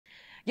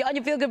You're on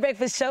your Feel Good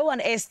Breakfast show on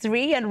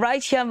S3, and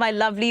right here, my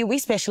lovely, we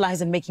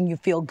specialize in making you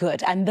feel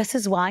good. And this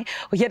is why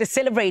we're here to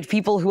celebrate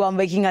people who are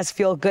making us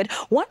feel good.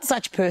 One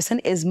such person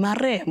is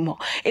Maremo.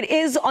 It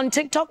is on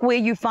TikTok where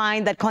you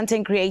find that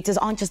content creators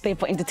aren't just there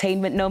for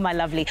entertainment. No, my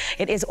lovely.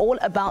 It is all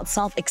about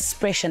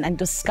self-expression and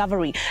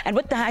discovery. And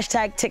with the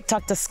hashtag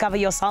TikTok Discover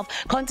Yourself,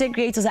 content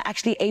creators are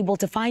actually able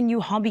to find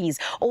new hobbies,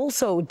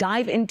 also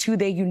dive into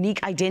their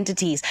unique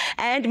identities.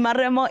 And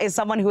Maremo is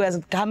someone who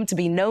has come to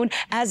be known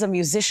as a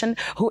musician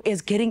who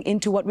is getting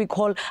into what we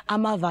call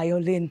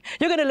violin.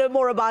 You're going to learn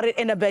more about it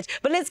in a bit,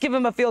 but let's give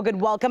him a feel-good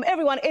welcome.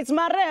 Everyone, it's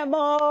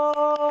Maremo.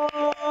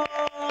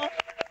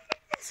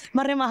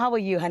 Maremo, how are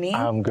you, honey?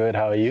 I'm good.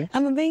 How are you?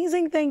 I'm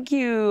amazing, thank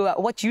you.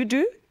 What you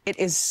do, it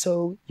is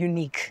so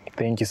unique.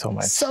 Thank you so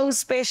much. So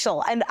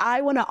special. And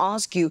I want to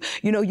ask you,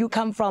 you know, you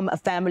come from a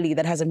family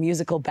that has a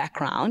musical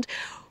background.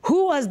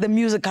 Who was the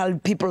musical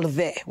people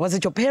there? Was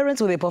it your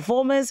parents? Were they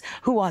performers?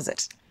 Who was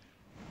it?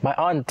 My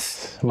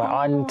aunt. My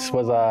aunt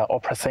was an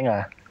opera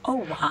singer. Oh,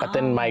 wow. But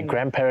then my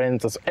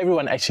grandparents,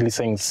 everyone actually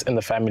sings in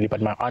the family,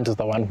 but my aunt is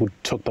the one who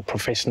took the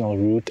professional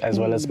route, as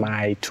well as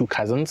my two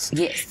cousins.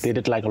 Yes. They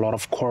did like a lot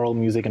of choral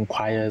music and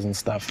choirs and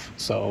stuff.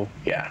 So,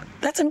 yeah.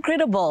 That's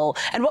incredible.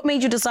 And what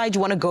made you decide you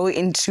want to go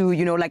into,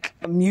 you know, like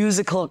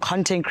musical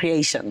content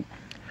creation?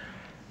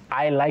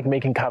 I like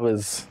making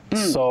covers.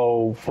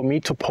 So for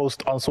me to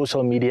post on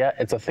social media,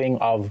 it's a thing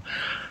of,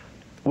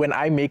 when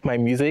I make my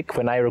music,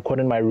 when I record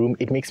in my room,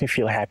 it makes me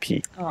feel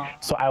happy. Oh.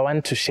 So I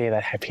want to share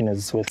that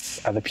happiness with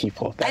other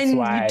people. That's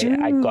why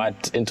I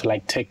got into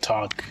like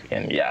TikTok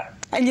and yeah.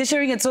 And you're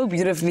sharing it so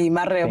beautifully,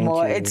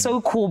 Maremo. It's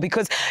so cool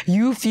because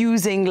you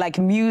fusing like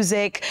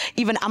music,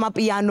 even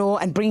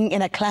amapiano, and bringing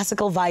in a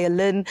classical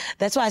violin.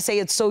 That's why I say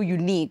it's so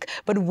unique.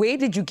 But where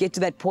did you get to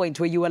that point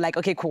where you were like,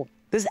 okay, cool,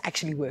 this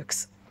actually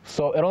works?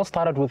 So it all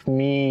started with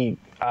me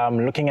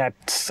looking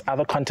at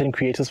other content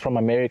creators from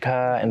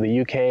America and the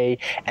UK,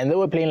 and they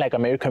were playing like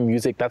American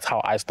music. That's how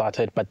I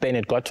started. But then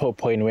it got to a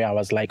point where I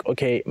was like,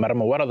 okay,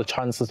 Maremo, what are the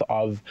chances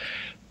of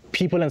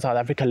people in South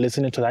Africa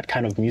listening to that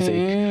kind of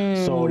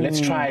music? So let's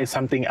try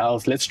something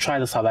else. Let's try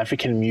the South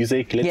African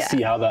music. Let's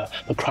see how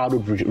the crowd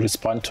would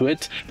respond to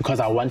it, because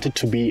I want it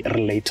to be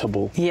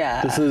relatable.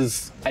 Yeah. This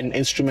is an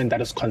instrument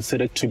that is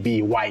considered to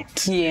be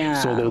white.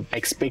 Yeah. So they'll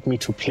expect me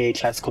to play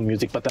classical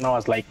music. But then I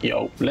was like,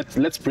 yo,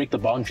 let's break the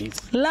boundaries.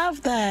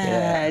 Love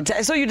that.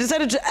 Yeah. So you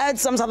decided to add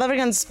some South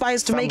African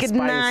spice to make it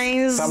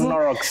nice. Some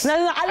Norox.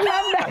 I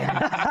love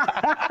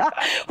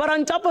that. But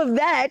on top of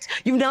that,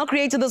 you've now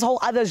created this whole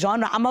other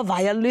genre,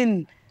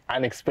 violin.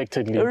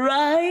 Unexpectedly.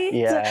 Right?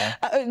 Yeah.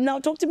 Now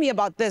talk to me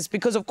about this,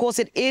 because of course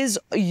it is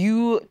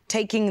you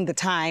taking the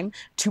time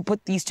to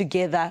put these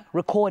together,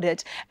 record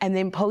it, and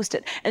then post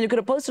it. And you could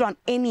have posted on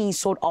any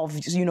sort of,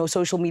 you know,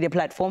 social media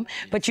platform,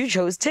 but you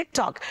chose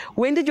TikTok.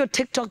 When did your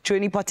TikTok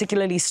journey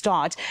particularly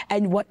start,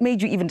 and what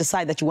made you even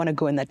decide that you want to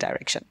go in that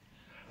direction?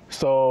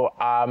 So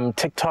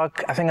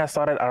TikTok, I think I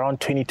started around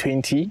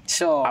 2020.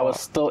 Sure. It was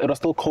still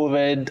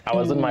COVID. I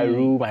was in my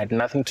room. I had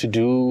nothing to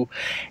do.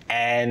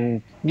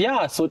 And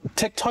yeah, so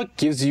TikTok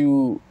gives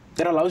you,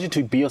 that allows you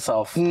to be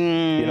yourself, you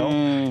know?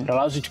 It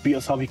allows you to be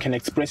yourself. You can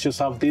express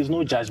yourself. There's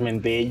no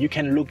judgment there. You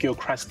can look your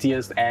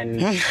crustiest,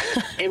 and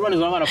everyone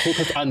is not going to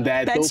focus on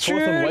that. They'll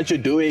focus on what you're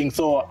doing.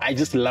 So I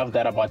just love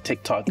that about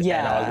TikTok. Yeah.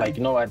 And I was like,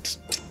 you know what?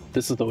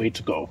 This is the way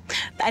to go.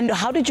 And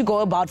how did you go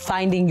about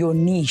finding your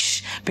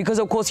niche? Because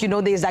of course, you know,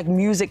 there's like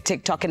music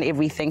TikTok and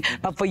everything,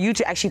 but for you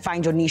to actually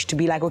find your niche, to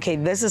be like, okay,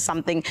 this is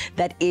something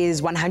that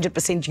is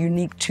 100%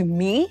 unique to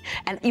me,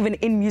 and even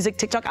in music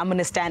TikTok, I'm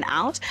gonna stand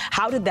out.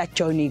 How did that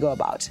journey go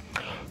about?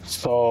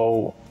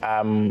 So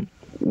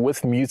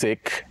with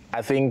music,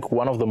 I think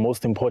one of the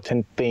most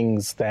important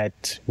things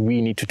that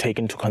we need to take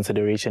into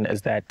consideration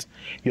is that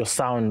your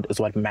sound is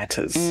what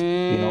matters,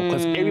 you know,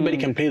 because everybody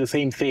can play the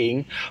same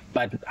thing,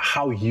 but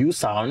how you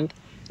sound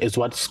is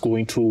what's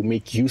going to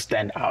make you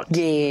stand out.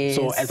 Yes.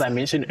 So as I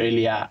mentioned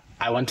earlier,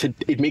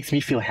 it makes me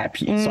feel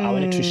happy. So I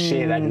wanted to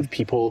share that with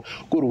people.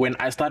 Good, when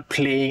I start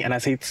playing and I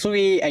say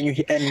 "tsui" and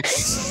you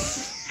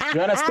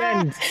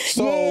understand?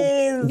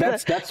 So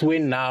that's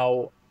when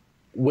now,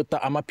 with the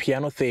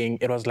amapiano thing,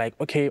 it was like,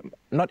 okay,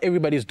 not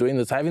everybody's doing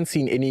this. I haven't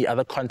seen any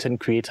other content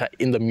creator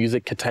in the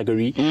music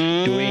category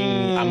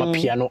doing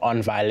amapiano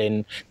on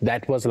violin.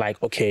 That was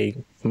like, okay,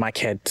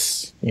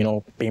 market, you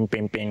know, bing,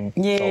 bing, bing.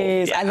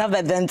 Yes, so, yeah. I love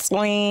that then.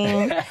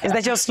 Swing. Is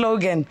that your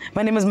slogan?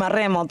 My name is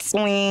Maremo.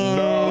 Swing.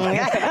 No.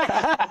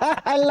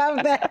 I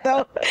love that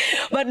though.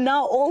 But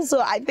now also,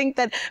 I think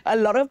that a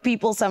lot of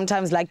people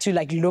sometimes like to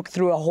look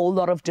through a whole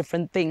lot of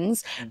different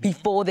things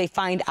before they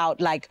find out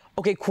like,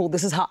 okay, cool,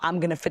 this is how I'm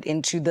going to fit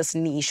into this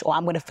niche, or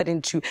I'm going to fit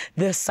into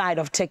this side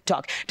of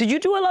TikTok. Did you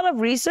do a lot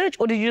of research,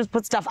 or did you just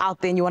put stuff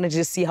out there and you wanted to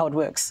just see how it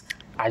works?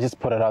 I just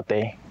put it out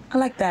there. I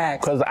like that.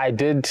 Because I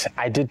did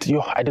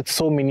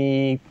so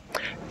many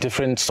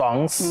different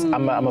songs.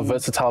 I'm a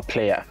versatile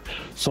player.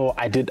 So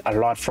I did a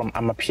lot from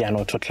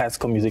amapiano to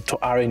classical music to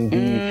R&B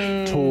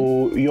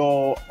to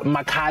your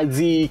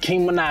Makazi,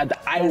 King Monad.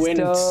 I went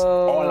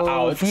all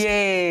out.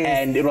 Yes.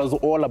 And it was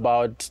all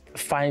about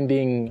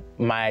finding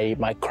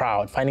my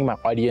crowd, finding my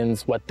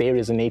audience, what they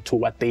resonate to,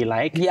 what they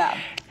like. Yeah.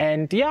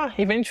 And yeah,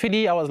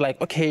 eventually I was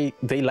like, okay,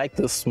 they like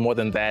this more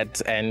than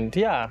that. And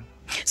yeah.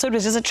 So it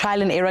was just a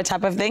trial and error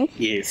type of thing?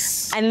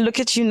 Yes. And look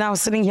at you now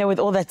sitting here with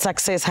all that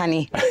success,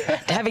 honey,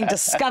 having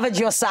discovered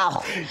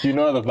yourself. You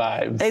know the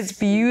vibes. It's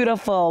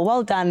beautiful.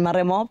 Well done,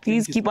 Maremo.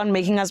 Please keep on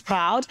making us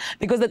proud,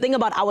 because the thing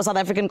about our South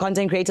African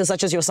content creators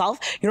such as yourself,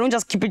 you don't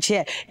just keep it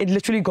here. It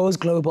literally goes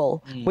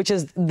global, which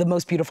is the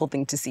most beautiful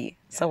thing to see.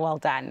 So well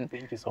done.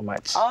 Thank you so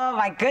much. Oh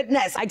my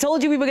goodness. I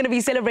told you we were going to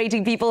be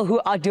celebrating people who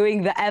are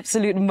doing the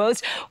absolute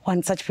most.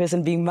 One such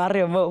person being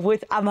Maremo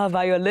with Ama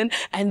Violin.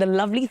 And the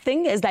lovely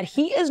thing is that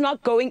he is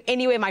not going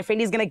anywhere, my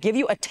friend. He's going to give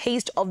you a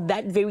taste of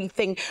that very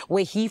thing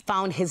where he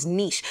found his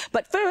niche.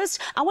 But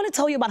first, I want to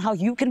tell you about how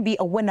you can be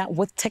a winner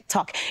with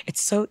TikTok. It's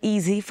so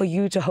easy for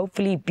you to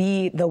hopefully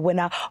be the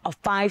winner of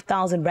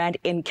 5,000 Rand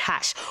in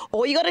cash.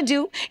 All you got to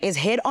do is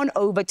head on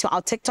over to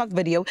our TikTok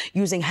video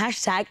using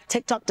hashtag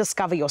TikTok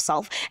Discover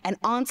Yourself and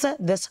answer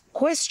this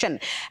question.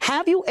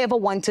 Have you ever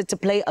wanted to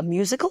play a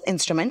musical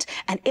instrument?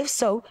 And if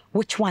so,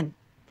 which one?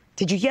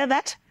 Did you hear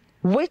that?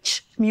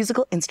 Which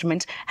musical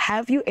instrument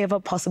have you ever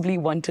possibly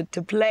wanted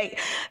to play?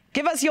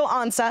 Give us your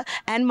answer,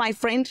 and my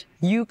friend,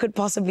 you could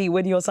possibly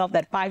win yourself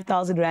that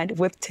 5,000 Rand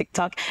with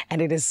TikTok,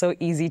 and it is so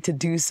easy to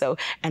do so.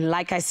 And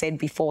like I said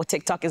before,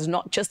 TikTok is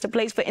not just a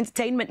place for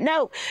entertainment.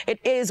 No,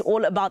 it is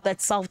all about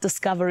that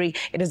self-discovery.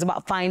 It is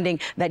about finding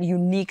that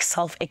unique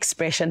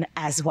self-expression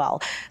as well.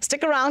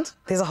 Stick around.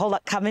 There's a whole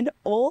lot coming,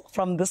 all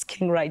from this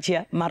king right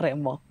here,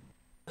 Maremo.